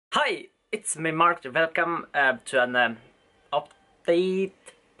Hi, it's me Mark. Welcome to an update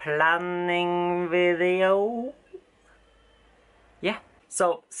planning video. Yeah,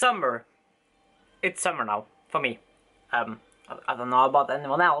 so summer. It's summer now for me. I don't know about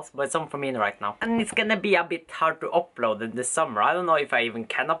anyone else, but it's summer for me right now. And it's gonna be a bit hard to upload in this summer. I don't know if I even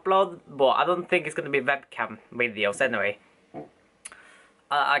can upload, but I don't think it's gonna be webcam videos anyway.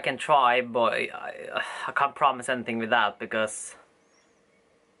 I can try, but I can't promise anything with that because...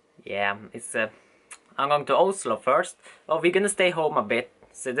 yeah, it's I'm going to Oslo first. Oh, we're gonna stay home a bit.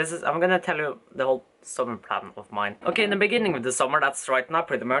 So I'm gonna tell you the whole summer plan of mine. Okay, in the beginning of the summer, that's right now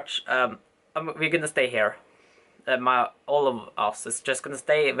pretty much, we're gonna stay here. All of us is just gonna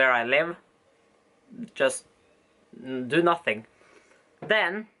stay where I live. Just do nothing.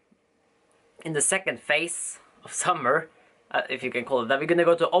 Then, in the second phase of summer, if you can call it that, we're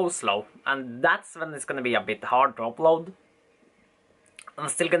gonna go to Oslo. And that's when it's gonna be a bit hard to upload. I'm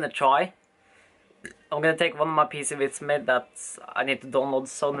still gonna try. I'm gonna take one of my PC with me that I need to download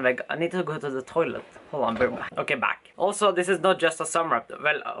Sonveg. I need to go to the toilet. Hold on, we're back. Okay, back. Also, this is not just a summer update.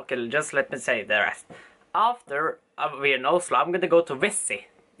 Well, okay, just let me say the rest. After we're in Oslo, I'm gonna go to Visy.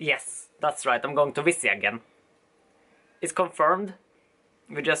 Yes, that's right, I'm going to Visy again. It's confirmed.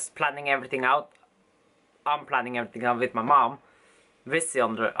 We're just planning everything out. I'm planning everything out with my mom. Visy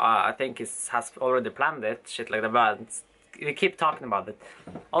I think has already planned it. Shit like that, but we keep talking about it.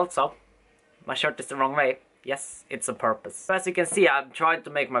 Also, my shirt is the wrong way. Yes, it's a purpose. So as you can see, I've tried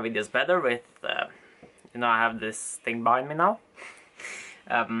to make my videos better with, you know, I have this thing behind me now.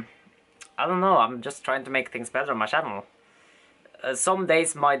 I don't know, I'm just trying to make things better on my channel. Some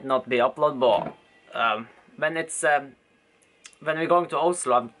days might not be upload, but when we're going to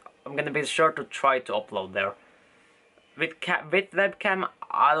Oslo, I'm gonna be sure to try to upload there. With webcam,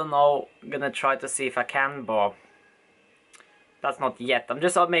 I don't know, I'm gonna try to see if I can, but that's not yet. I'm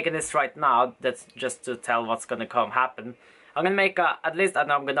just making this right now. That's just to tell what's gonna happen. I'm gonna make at least,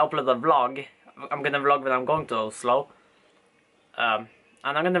 and I'm gonna upload a vlog. I'm gonna vlog when I'm going to Oslo. And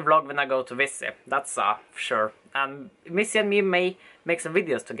I'm gonna vlog when I go to Visy. That's for sure. And Missy and me may make some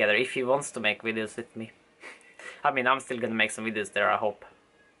videos together if he wants to make videos with me. I mean, I'm still gonna make some videos there, I hope.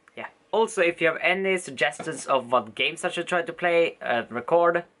 Yeah. Also, if you have any suggestions of what games I should try to play,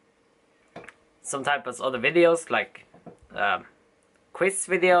 record, some type of other videos, like quiz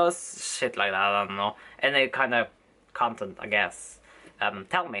videos, shit like that, I don't know. Any kind of content, I guess.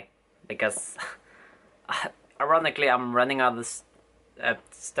 Tell me, because ironically I'm running out of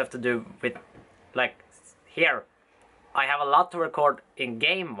stuff to do with, like, here. I have a lot to record in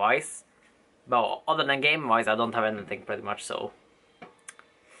game-wise, but other than game-wise I don't have anything pretty much, so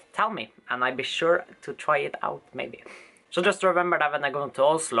tell me, and I'll be sure to try it out, maybe. So just remember that when I go to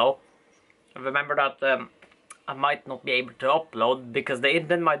Oslo, remember that I might not be able to upload because the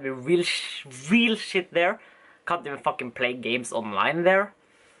internet might be real shit there. Can't even fucking play games online there.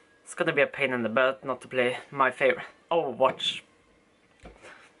 It's gonna be a pain in the butt not to play my favorite Overwatch.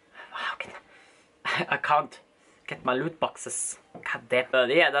 How can I can't get my loot boxes. God damn. But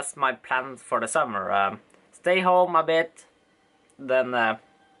yeah, that's my plan for the summer. Stay home a bit. Then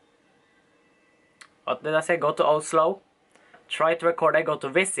what did I say? Go to Oslo. Try to record there. Go to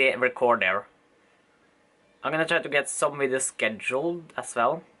Visy. Record there. I'm gonna try to get some videos scheduled as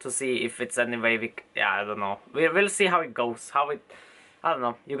well to see if it's any way we... yeah, I don't know. We'll see how it goes. I don't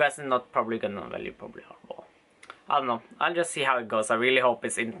know. You guys are not probably gonna... well, you probably are. Well, I don't know. I'll just see how it goes. I really hope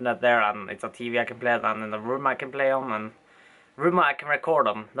it's internet there and it's a TV I can play it on and a room I can play on and room I can record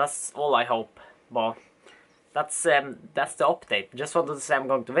on. That's all I hope. But that's the update. Just wanted to say I'm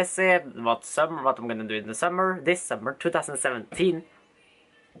going to visit what I'm gonna do in the summer. This summer, 2017.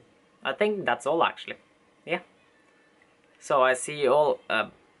 I think that's all actually. Yeah. So I see you all.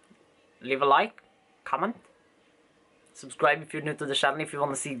 Leave a like, comment, subscribe if you're new to the channel if you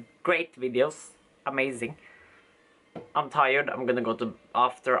want to see great videos. Amazing. I'm tired. I'm gonna go to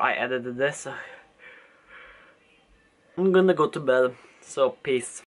after I edited this. I'm gonna go to bed. So peace.